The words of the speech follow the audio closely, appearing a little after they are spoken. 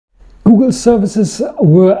Google services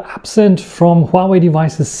were absent from Huawei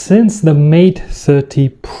devices since the Mate 30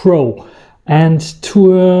 Pro, and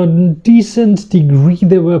to a decent degree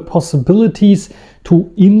there were possibilities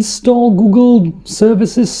to install Google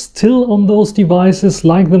services still on those devices,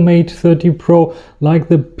 like the Mate 30 Pro, like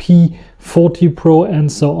the P40 Pro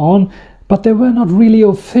and so on, but they were not really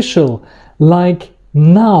official like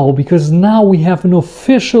now, because now we have an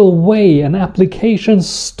official way, an application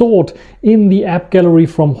stored in the app gallery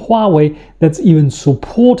from Huawei that's even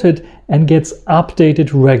supported and gets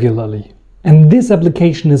updated regularly. And this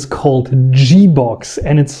application is called GBox,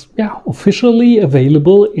 and it's officially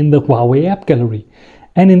available in the Huawei app gallery.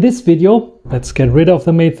 And in this video, let's get rid of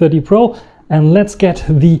the Mate 30 Pro and let's get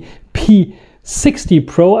the P60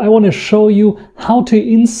 Pro. I want to show you how to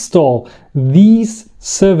install these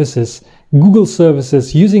services, Google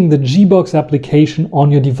services, using the GBox application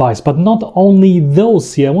on your device. But not only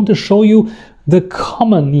those here, I want to show you the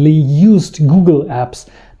commonly used Google apps.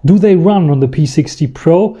 Do they run on the P60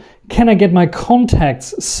 Pro? Can I get my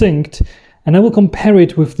contacts synced? And I will compare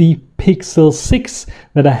it with the Pixel 6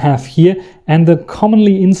 that I have here and the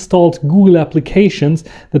commonly installed Google applications,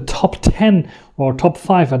 the top 10 or top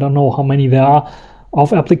 5, I don't know how many there are,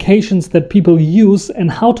 of applications that people use, and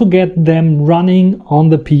how to get them running on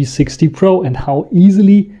the P60 Pro and how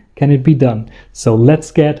easily can it be done. So let's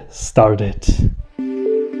get started.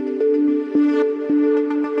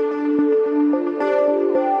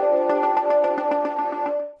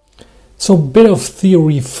 So bit of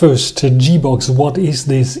theory first. GBox, what is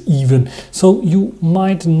this even? So you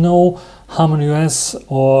might know HarmonyOS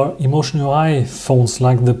or Emotion UI phones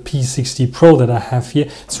like the P60 Pro that I have here.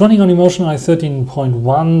 It's running on Emotion UI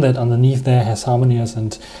 13.1 that underneath there has HarmonyOS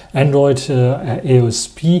and Android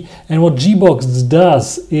AOSP. And what GBox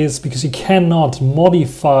does is, because you cannot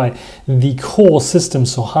modify the core system,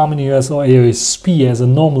 so HarmonyOS or AOSP as a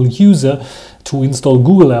normal user, to install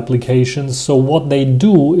Google applications, so what they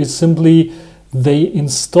do is simply they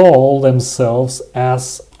install themselves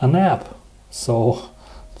as an app. So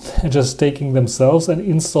they're just taking themselves and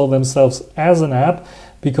install themselves as an app,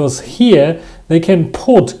 because here they can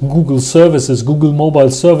put Google services, Google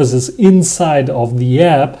mobile services inside of the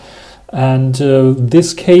app. And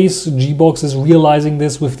this case, GBox is realizing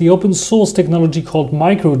this with the open source technology called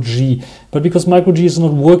microG. But because microG is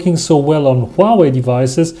not working so well on Huawei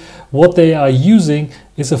devices, what they are using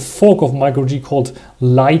is a fork of microG called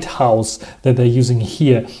Lighthouse that they're using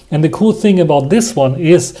here. And the cool thing about this one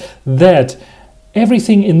is that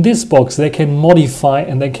everything in this box they can modify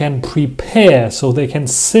and they can prepare, so they can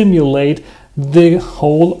simulate the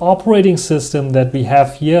whole operating system that we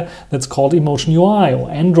have here that's called Emotion UI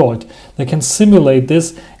or Android. They can simulate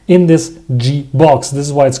this in this GBox. This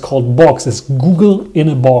is why it's called box. It's Google in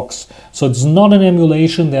a box. So it's not an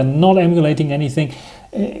emulation. They're not emulating anything.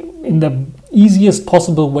 In the easiest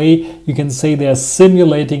possible way, you can say they're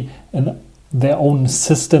simulating their own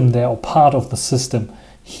system. They are part of the system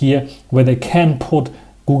here, where they can put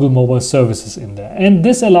Google mobile services in there. And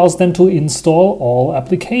this allows them to install all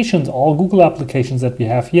applications. All Google applications that we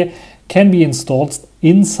have here can be installed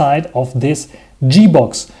inside of this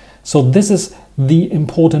GBox. So this is the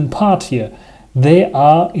important part here. They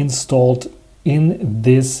are installed in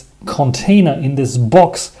this container, in this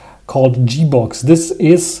box called GBox. This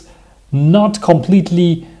is not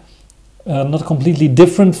completely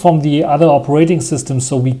different from the other operating systems,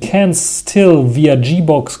 so we can still via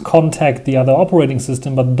GBox contact the other operating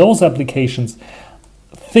system, but those applications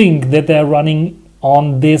think that they're running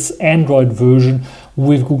on this Android version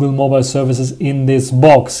with Google mobile services in this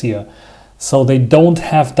box here, so they don't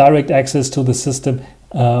have direct access to the system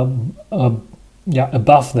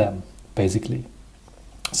above them, basically.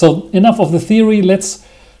 So enough of the theory. Let's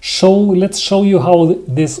show you how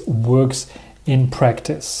this works in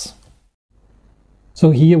practice. So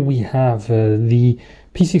here we have the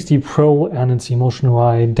P60 Pro and its Emotion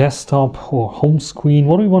UI desktop or home screen.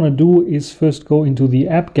 What we want to do is first go into the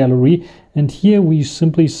app gallery, and here we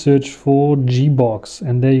simply search for GBox,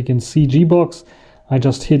 and there you can see GBox. I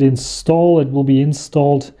just hit install, it will be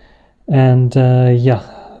installed, and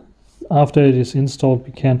after it is installed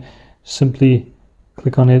we can simply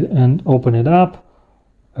click on it and open it up,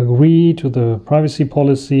 agree to the privacy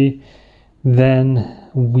policy. Then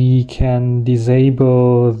we can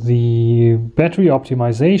disable the battery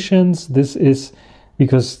optimizations. This is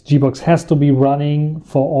because GBox has to be running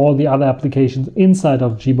for all the other applications inside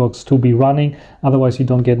of GBox to be running, otherwise you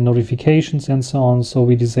don't get notifications and so on. So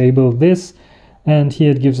we disable this, and here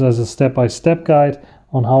it gives us a step-by-step guide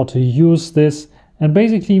on how to use this. And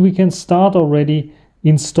basically we can start already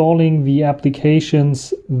installing the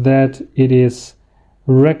applications that it is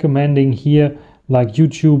recommending here like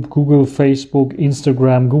YouTube, Google, Facebook,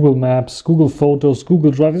 Instagram, Google Maps, Google Photos,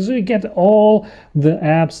 Google Drive. So you get all the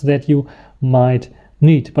apps that you might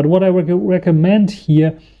need. But what I recommend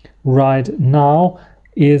here right now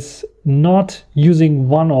is not using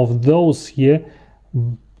one of those here.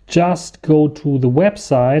 Just go to the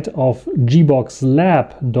website of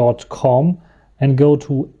gboxlab.com and go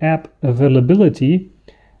to app availability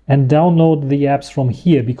and download the apps from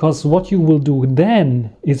here, because what you will do then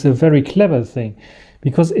is a very clever thing.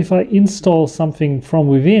 Because if I install something from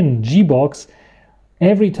within GBox,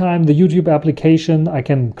 every time the YouTube application, I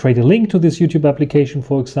can create a link to this YouTube application,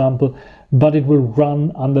 for example, but it will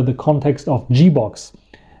run under the context of GBox.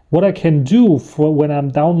 What I can do for when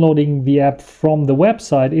I'm downloading the app from the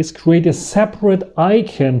website is create a separate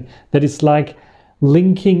icon that is like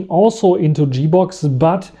linking also into GBox,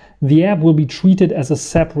 but the app will be treated as a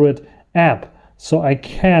separate app. So I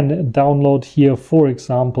can download here, for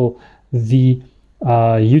example, the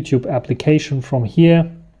YouTube application from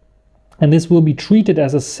here. And this will be treated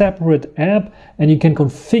as a separate app, and you can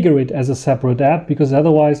configure it as a separate app, because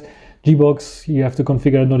otherwise GBox, you have to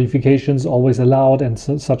configure notifications always allowed and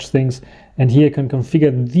such things. And here you can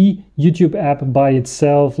configure the YouTube app by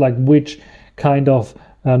itself, like which kind of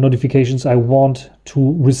notifications I want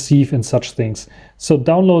to receive and such things. So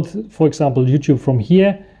download, for example, YouTube from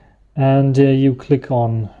here, and you click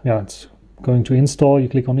on, it's going to install. You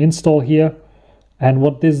click on install here. And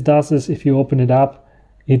what this does is, if you open it up,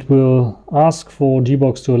 it will ask for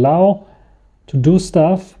GBox to allow to do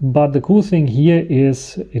stuff, but the cool thing here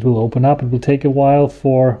is it will open up. It will take a while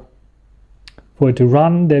for it to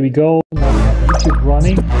run. There we go. Now we have YouTube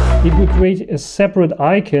running. It will create a separate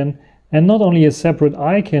icon, and not only a separate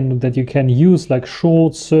icon that you can use like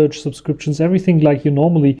shorts, search, subscriptions, everything like you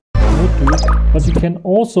normally would do, but you can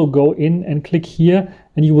also go in and click here,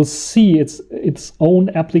 and you will see its own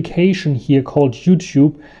application here called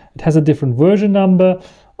YouTube. It has a different version number.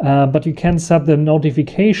 But you can set the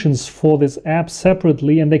notifications for this app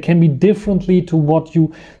separately, and they can be differently to what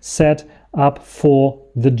you set up for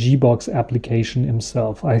the GBox application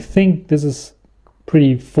itself. I think this is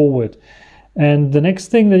pretty forward. And the next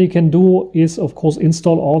thing that you can do is, of course,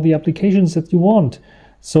 install all the applications that you want.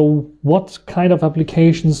 So what kind of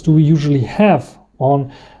applications do we usually have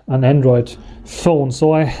on an Android phone?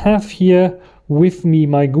 So I have here with me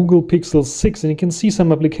my Google Pixel 6, and you can see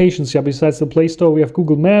some applications here. Besides the Play Store, we have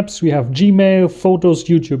Google Maps, we have Gmail, Photos,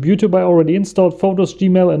 YouTube. YouTube I already installed. Photos,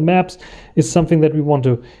 Gmail, and Maps is something that we want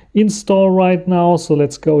to install right now. So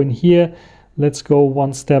let's go in here. Let's go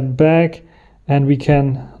one step back, and we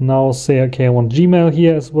can now say, okay, I want Gmail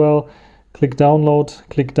here as well. Click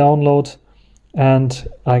download, and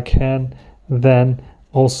I can then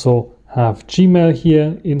also have Gmail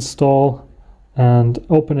here, install, and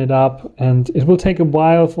open it up. And it will take a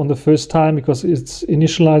while on the first time because it's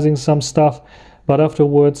initializing some stuff, but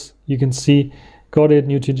afterwards you can see got it,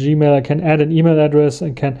 new to Gmail. I can add an email address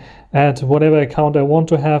and can add whatever account I want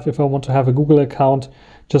to have. If I want to have a Google account,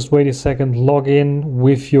 just wait a second, log in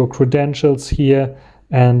with your credentials here,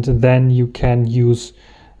 and then you can use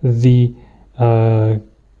the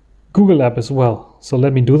Google app as well. So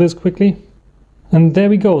let me do this quickly. And there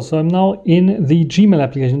we go. So I'm now in the Gmail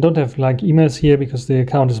application. Don't have like emails here because the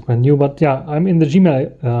account is brand new, but yeah, I'm in the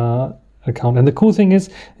Gmail account. And the cool thing is,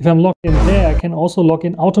 if I'm logged in there, I can also log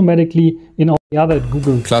in automatically in all the other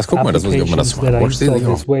Google applications that I installed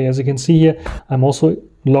this way. As you can see here, I'm also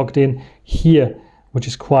logged in here, which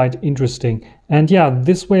is quite interesting. And yeah,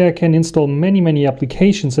 this way I can install many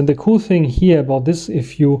applications. And the cool thing here about this,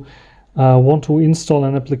 if you want to install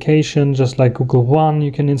an application just like Google One,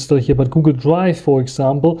 you can install here, but Google Drive, for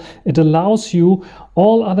example, it allows you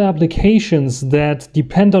all other applications that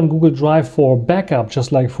depend on Google Drive for backup,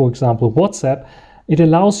 just like, for example, WhatsApp. It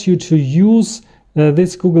allows you to use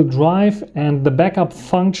this Google Drive and the backup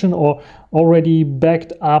function or already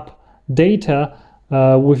backed up data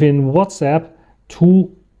within WhatsApp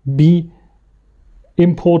to be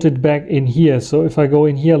imported back in here. So if I go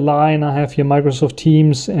in here, Line, I have here Microsoft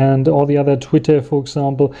Teams and all the other, Twitter, for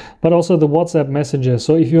example, but also the WhatsApp Messenger.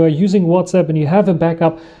 So if you are using WhatsApp and you have a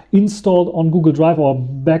backup installed on Google Drive or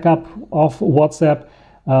backup of WhatsApp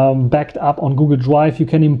backed up on Google Drive, you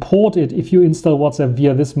can import it if you install WhatsApp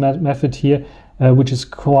via this method here, which is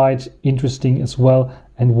quite interesting as well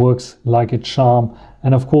and works like a charm.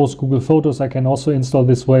 And of course, Google Photos I can also install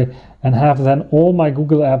this way and have then all my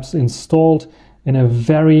Google apps installed in a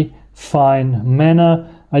very fine manner.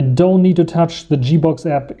 I don't need to touch the GBox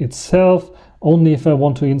app itself, only if I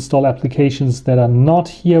want to install applications that are not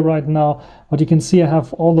here right now. But you can see I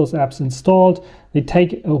have all those apps installed. They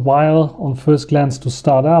take a while on first glance to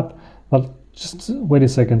start up, but just wait a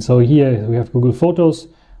second. So here we have Google Photos.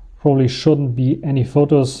 Probably shouldn't be any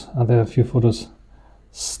photos. There are a few photos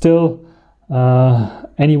still.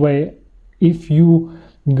 Anyway, if you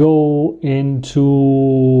go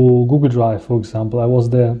into Google Drive, for example, I was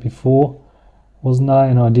there before, wasn't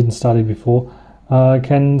I? No, I didn't start it before. I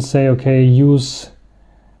can say, okay,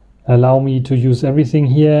 allow me to use everything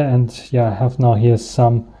here, and yeah, I have now here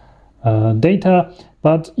some data.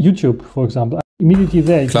 But YouTube, for example, immediately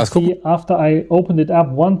there, you can see after I opened it up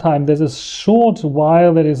one time, there's a short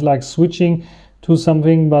while that is like switching to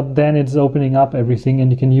something, but then it's opening up everything,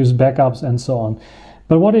 and you can use backups and so on.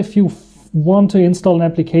 But what if you want to install an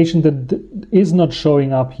application that is not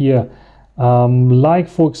showing up here? Like,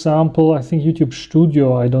 for example, I think YouTube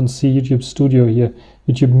Studio. I don't see YouTube Studio here.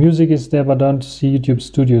 YouTube Music is there, but I don't see YouTube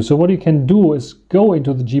Studio. So what you can do is go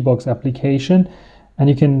into the GBox application, and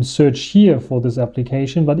you can search here for this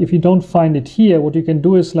application. But if you don't find it here, what you can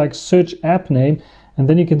do is like search app name, and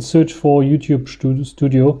then you can search for YouTube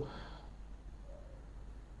Studio.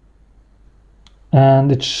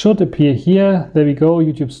 And it should appear here. There we go,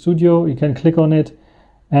 YouTube Studio. You can click on it,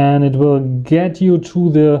 and it will get you to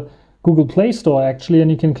the Google Play Store actually, and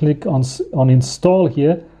you can click on install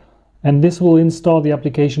here, and this will install the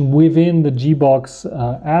application within the GBox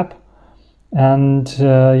app. And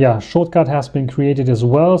yeah, shortcut has been created as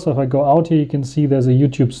well. So if I go out here, you can see there's a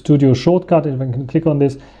YouTube Studio shortcut. If I can click on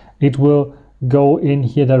this, it will go in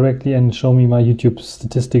here directly and show me my YouTube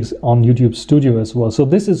statistics on YouTube Studio as well. So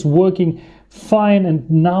this is working fine, and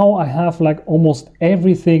now I have like almost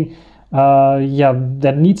everything yeah,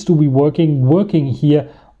 that needs to be working here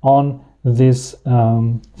on this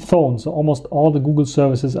phone. So almost all the Google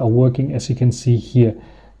services are working, as you can see here.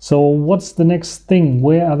 So what's the next thing?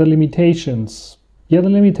 Where are the limitations? Yeah, the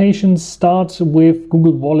limitations start with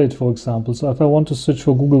Google Wallet, for example. So if I want to search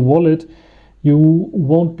for Google Wallet, you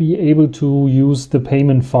won't be able to use the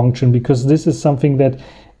payment function, because this is something that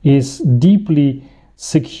is deeply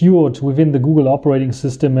secured within the Google operating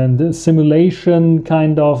system, and the simulation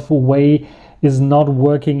kind of way is not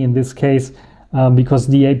working in this case, because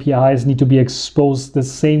the APIs need to be exposed the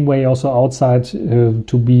same way also outside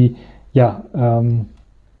to be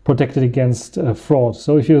protected against fraud.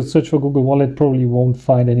 So if you search for Google Wallet, probably won't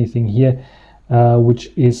find anything here, which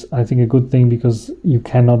is, I think, a good thing, because you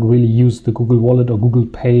cannot really use the Google Wallet or Google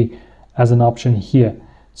Pay as an option here.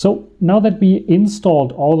 So now that we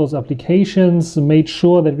installed all those applications, made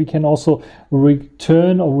sure that we can also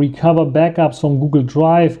return or recover backups from Google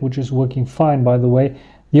Drive, which is working fine, by the way.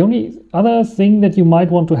 The only other thing that you might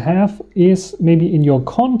want to have is maybe in your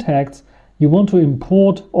contacts, you want to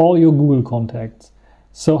import all your Google contacts.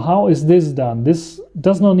 So how is this done? This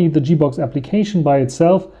does not need the GBox application by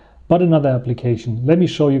itself, but another application. Let me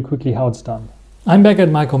show you quickly how it's done. I'm back at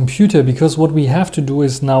my computer, because what we have to do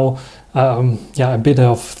is now a bit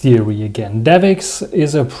of theory again. Davx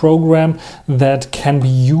is a program that can be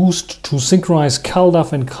used to synchronize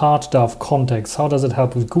CalDAV and CardDAV contacts. How does it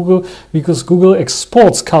help with Google? Because Google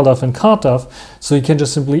exports CalDAV and CardDAV, so you can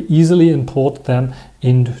just simply easily import them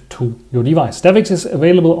into your device. Davx is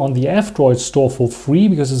available on the F-Droid store for free,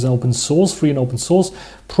 because it's an free and open source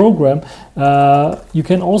program. You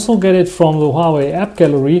can also get it from the Huawei app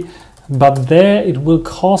gallery, but there it will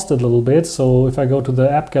cost a little bit. So if I go to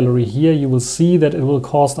the app gallery here, you will see that it will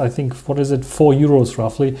cost, I think, what is it, 4 euros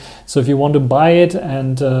roughly. So if you want to buy it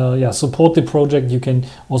and support the project, you can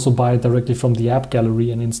also buy it directly from the app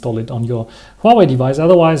gallery and install it on your Huawei device.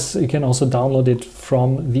 Otherwise, you can also download it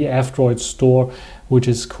from the F-Droid store, which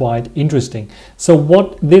is quite interesting. So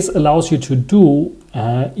what this allows you to do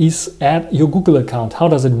is add your Google account. How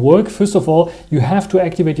does it work? First of all, you have to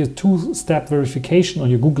activate your two-step verification on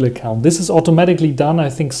your Google account. This is automatically done, I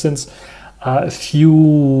think, since a few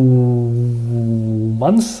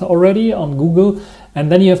months already on Google. And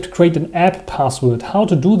then you have to create an app password. How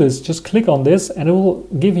to do this? Just click on this and it will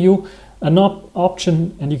give you an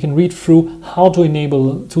option, and you can read through how to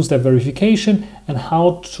enable two-step verification and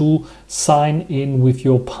how to sign in with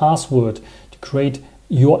your password to create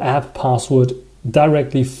your app password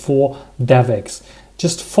directly for Davx.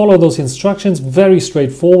 Just follow those instructions, very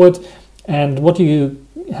straightforward. And what you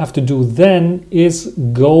have to do then is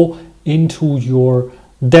go into your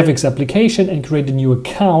Davx application and create a new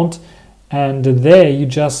account. And there you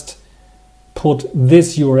just put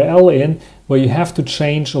this URL in, where you have to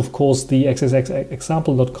change, of course, the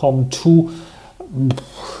xxxexample.com to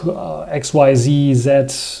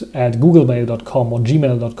xyzz@googlemail.com or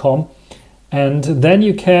gmail.com. And then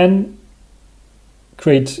you can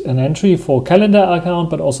create an entry for calendar account,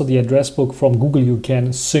 but also the address book from Google you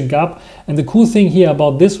can sync up. And the cool thing here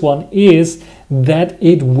about this one is that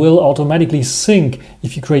it will automatically sync.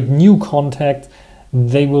 If you create new contacts,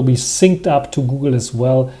 they will be synced up to Google as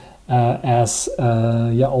well as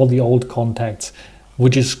all the old contacts,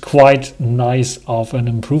 which is quite nice of an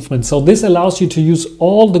improvement. So this allows you to use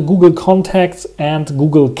all the Google Contacts and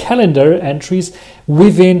Google Calendar entries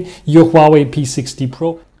within your Huawei P60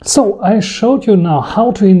 Pro. So I showed you now how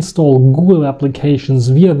to install Google applications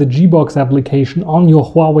via the GBox application on your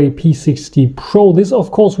Huawei P60 Pro. This of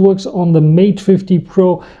course works on the Mate 50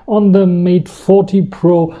 Pro, on the Mate 40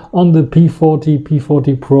 Pro, on the P40,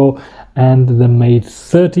 P40 Pro, and the Mate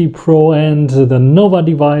 30 Pro, and the Nova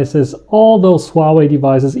devices, all those Huawei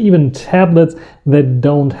devices, even tablets that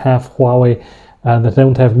don't have Huawei, that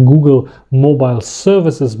don't have Google mobile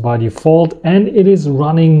services by default. And it is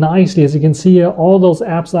running nicely. As you can see here, all those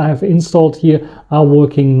apps I have installed here are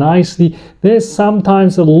working nicely. There's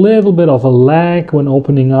sometimes a little bit of a lag when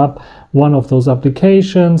opening up one of those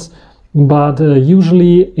applications, but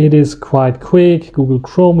usually it is quite quick. Google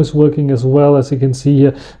Chrome is working as well, as you can see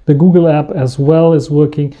here. The Google app as well is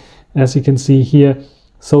working, as you can see here.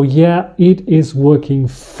 So yeah, it is working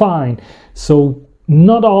fine. So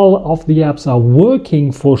not all of the apps are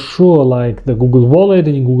working for sure, like the Google Wallet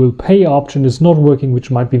and Google Pay option is not working, which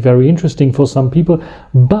might be very interesting for some people,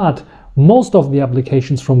 but most of the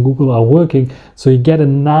applications from Google are working. So you get a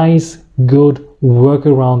nice, good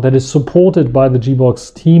workaround that is supported by the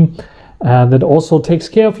GBox team. That also takes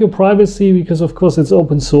care of your privacy, because of course it's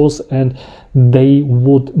open source and they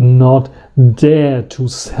would not dare to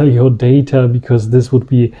sell your data, because this would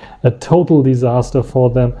be a total disaster for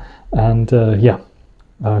them. And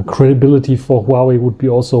credibility for Huawei would be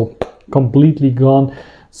also completely gone.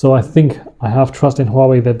 So I think I have trust in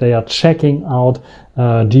Huawei that they are checking out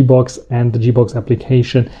GBox and the GBox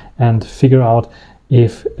application and figure out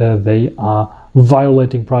if they are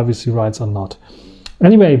violating privacy rights or not.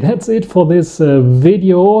 Anyway, that's it for this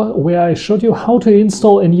video where I showed you how to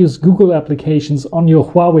install and use Google applications on your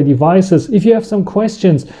Huawei devices. If you have some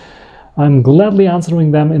questions, I'm gladly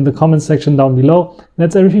answering them in the comment section down below.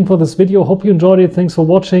 That's everything for this video. Hope you enjoyed it. Thanks for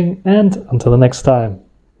watching, and until the next time.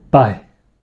 Bye.